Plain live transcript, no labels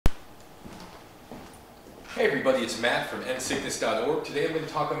Hey everybody, it's Matt from endsickness.org. Today I'm going to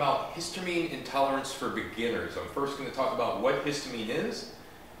talk about histamine intolerance for beginners. I'm first going to talk about what histamine is,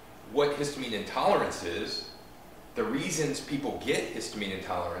 what histamine intolerance is, the reasons people get histamine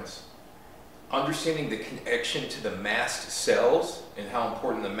intolerance, understanding the connection to the mast cells and how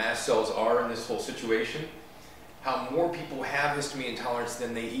important the mast cells are in this whole situation, how more people have histamine intolerance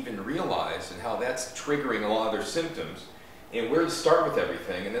than they even realize and how that's triggering a lot of their symptoms, and where to start with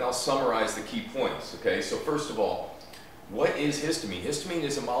everything, and then I'll summarize the key points. Okay, so first of all, what is histamine? Histamine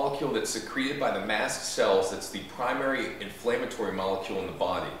is a molecule that's secreted by the mast cells. That's the primary inflammatory molecule in the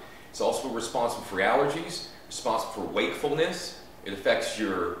body. It's also responsible for allergies, responsible for wakefulness. It affects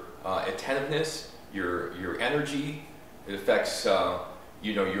your attentiveness, your energy. It affects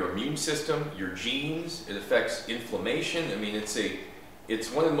your immune system, your genes. It affects inflammation. I mean,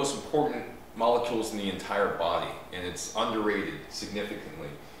 it's one of the most important molecules in the entire body, and it's underrated significantly.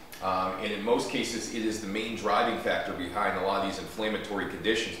 And in most cases, it is the main driving factor behind a lot of these inflammatory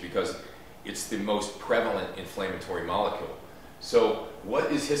conditions because it's the most prevalent inflammatory molecule. So what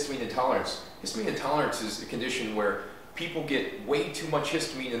is histamine intolerance? Histamine intolerance is a condition where people get way too much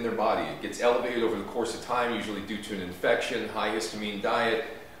histamine in their body. It gets elevated over the course of time, usually due to an infection, high histamine diet,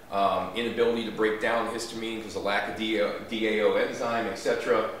 inability to break down histamine because of lack of DAO enzyme,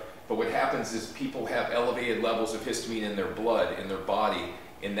 etc. But what happens is people have elevated levels of histamine in their blood, in their body,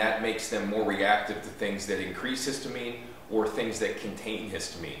 and that makes them more reactive to things that increase histamine or things that contain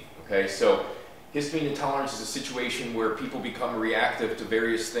histamine. Okay, so histamine intolerance is a situation where people become reactive to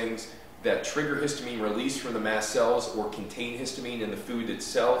various things that trigger histamine release from the mast cells or contain histamine in the food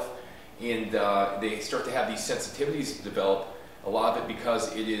itself, and they start to have these sensitivities develop, a lot of it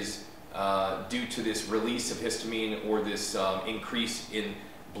because it is due to this release of histamine or this increase in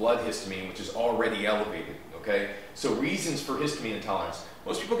blood histamine, which is already elevated. Okay, so reasons for histamine intolerance.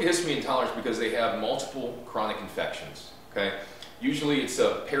 Most people get histamine intolerance because they have multiple chronic infections. Okay, usually it's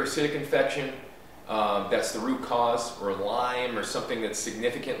a parasitic infection, that's the root cause, or Lyme or something that's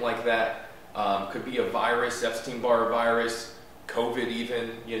significant like that. Could be a virus, Epstein-Barr virus, COVID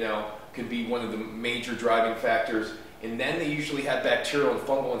even, could be one of the major driving factors. And then they usually have bacterial and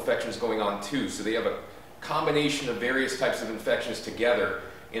fungal infections going on too. So they have a combination of various types of infections together.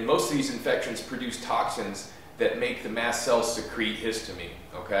 And most of these infections produce toxins that make the mast cells secrete histamine,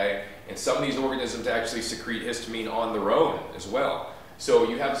 okay? And some of these organisms actually secrete histamine on their own as well. So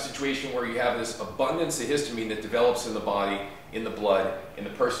you have a situation where you have this abundance of histamine that develops in the body, in the blood, and the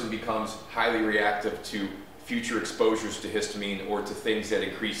person becomes highly reactive to future exposures to histamine or to things that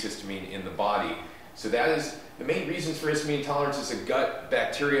increase histamine in the body. So that is the main reasons for histamine intolerance: is a gut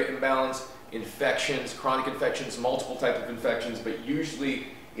bacteria imbalance, infections, chronic infections, multiple types of infections, but usually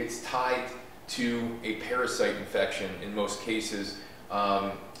it's tied to a parasite infection in most cases,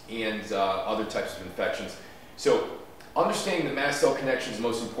 and other types of infections. So understanding the mast cell connection is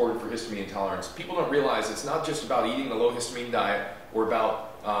most important for histamine intolerance. People don't realize it's not just about eating a low histamine diet or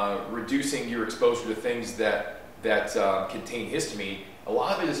about reducing your exposure to things that contain histamine. A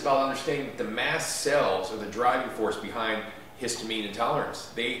lot of it is about understanding that the mast cells are the driving force behind histamine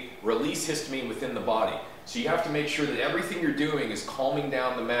intolerance. They release histamine within the body. So you have to make sure that everything you're doing is calming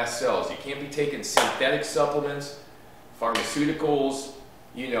down the mast cells. You can't be taking synthetic supplements, pharmaceuticals,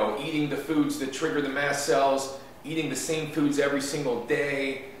 eating the foods that trigger the mast cells, eating the same foods every single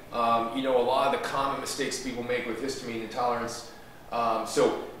day. A lot of the common mistakes people make with histamine intolerance.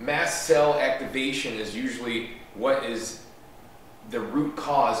 So mast cell activation is usually what is the root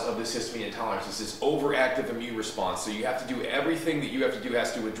cause of this histamine intolerance. Is this overactive immune response. So you have to do everything that you have to do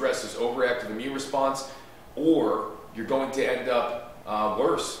has to address this overactive immune response, or you're going to end up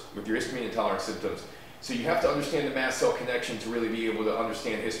worse with your histamine intolerance symptoms. So you have to understand the mast cell connection to really be able to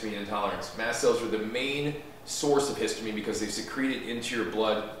understand histamine intolerance. Mast cells are the main source of histamine because they secrete it into your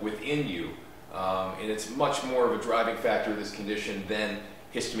blood within you, and it's much more of a driving factor of this condition than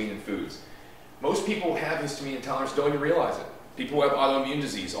histamine in foods. Most people who have histamine intolerance don't even realize it. People who have autoimmune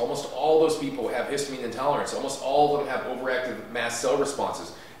disease, almost all those people have histamine intolerance. Almost all of them have overactive mast cell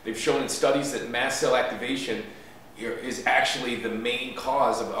responses. They've shown in studies that mast cell activation is actually the main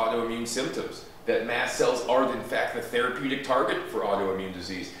cause of autoimmune symptoms, that mast cells are in fact the therapeutic target for autoimmune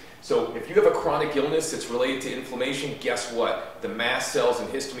disease. So if you have a chronic illness that's related to inflammation, guess what? The mast cells and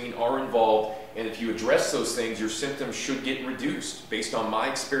histamine are involved, and if you address those things, your symptoms should get reduced based on my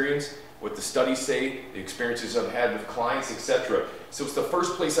experience, what the studies say, the experiences I've had with clients, etc. So it's the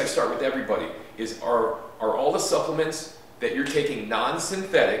first place I start with everybody is are all the supplements that you're taking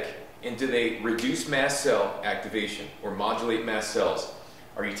non-synthetic, and do they reduce mast cell activation or modulate mast cells?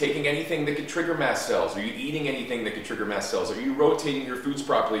 Are you taking anything that could trigger mast cells? Are you eating anything that could trigger mast cells? Are you rotating your foods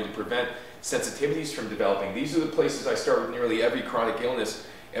properly to prevent sensitivities from developing? These are the places I start with nearly every chronic illness,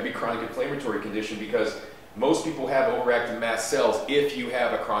 every chronic inflammatory condition, because most people have overactive mast cells if you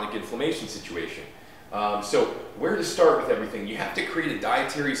have a chronic inflammation situation. So where to start with everything? You have to create a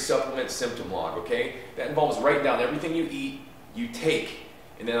dietary supplement symptom log, okay? That involves writing down everything you eat, you take,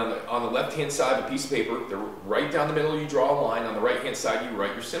 and then on the left-hand side of a piece of paper, right down the middle you draw a line, on the right-hand side you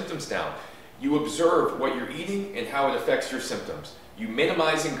write your symptoms down. You observe what you're eating and how it affects your symptoms. You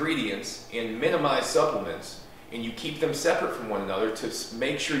minimize ingredients and minimize supplements, and you keep them separate from one another to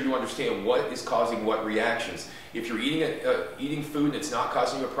make sure you understand what is causing what reactions. If you're eating food and it's not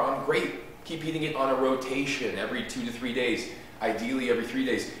causing you a problem, great. Keep eating it on a rotation every 2 to 3 days, ideally every 3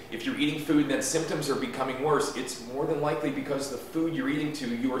 days. If you're eating food and then symptoms are becoming worse, it's more than likely because the food you're eating to,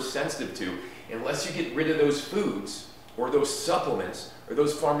 you are sensitive to. Unless you get rid of those foods or those supplements or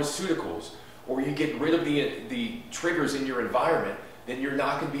those pharmaceuticals, or you get rid of the triggers in your environment, then you're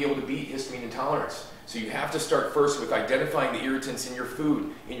not going to be able to beat histamine intolerance. So you have to start first with identifying the irritants in your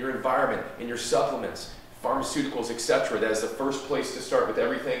food, in your environment, in your supplements, pharmaceuticals, etc. That is the first place to start with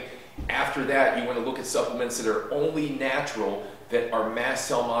everything. After that, you want to look at supplements that are only natural, that are mast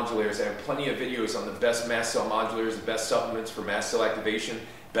cell modulators. I have plenty of videos on the best mast cell modulators, the best supplements for mast cell activation,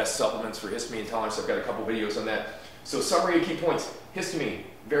 best supplements for histamine intolerance. I've got a couple videos on that. So summary of key points. Histamine,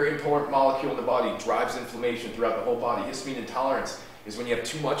 very important molecule in the body, drives inflammation throughout the whole body. Histamine intolerance is when you have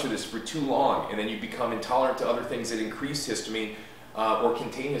too much of this for too long, and then you become intolerant to other things that increase histamine or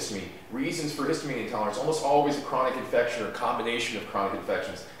contain histamine. Reasons for histamine intolerance, almost always a chronic infection or a combination of chronic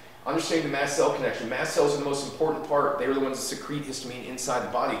infections. Understanding the mast cell connection. Mast cells are the most important part. They are the ones that secrete histamine inside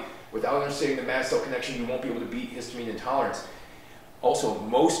the body. Without understanding the mast cell connection, you won't be able to beat histamine intolerance. Also,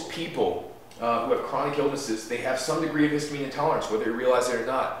 most people who have chronic illnesses, they have some degree of histamine intolerance, whether they realize it or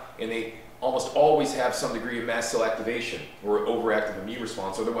not. And they almost always have some degree of mast cell activation or overactive immune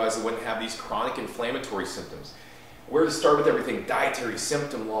response. Otherwise, they wouldn't have these chronic inflammatory symptoms. Where to start with everything? Dietary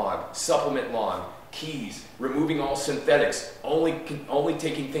symptom log, supplement log, keys, removing all synthetics, only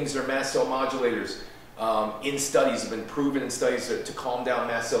taking things that are mast cell modulators. In studies, have been proven in studies to calm down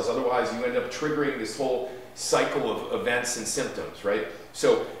mast cells. Otherwise, you end up triggering this whole cycle of events and symptoms, right?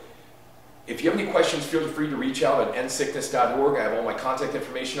 So if you have any questions, feel free to reach out at endsickness.org. I have all my contact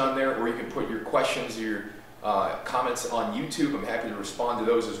information on there, or you can put your questions or your comments on YouTube. I'm happy to respond to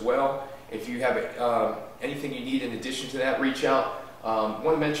those as well. If you have anything you need in addition to that, reach out. I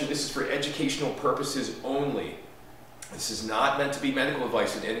want to mention this is for educational purposes only. This is not meant to be medical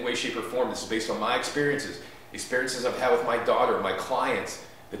advice in any way, shape, or form. This is based on my experiences I've had with my daughter, my clients,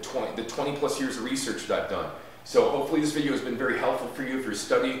 the 20 plus years of research that I've done. So hopefully this video has been very helpful for you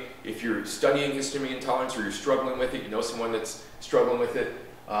if you're studying histamine intolerance, or you're struggling with it, you know someone that's struggling with it.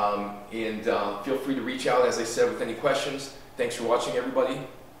 Feel free to reach out, as I said, with any questions. Thanks for watching, everybody.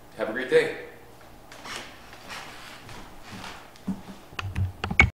 Have a great day.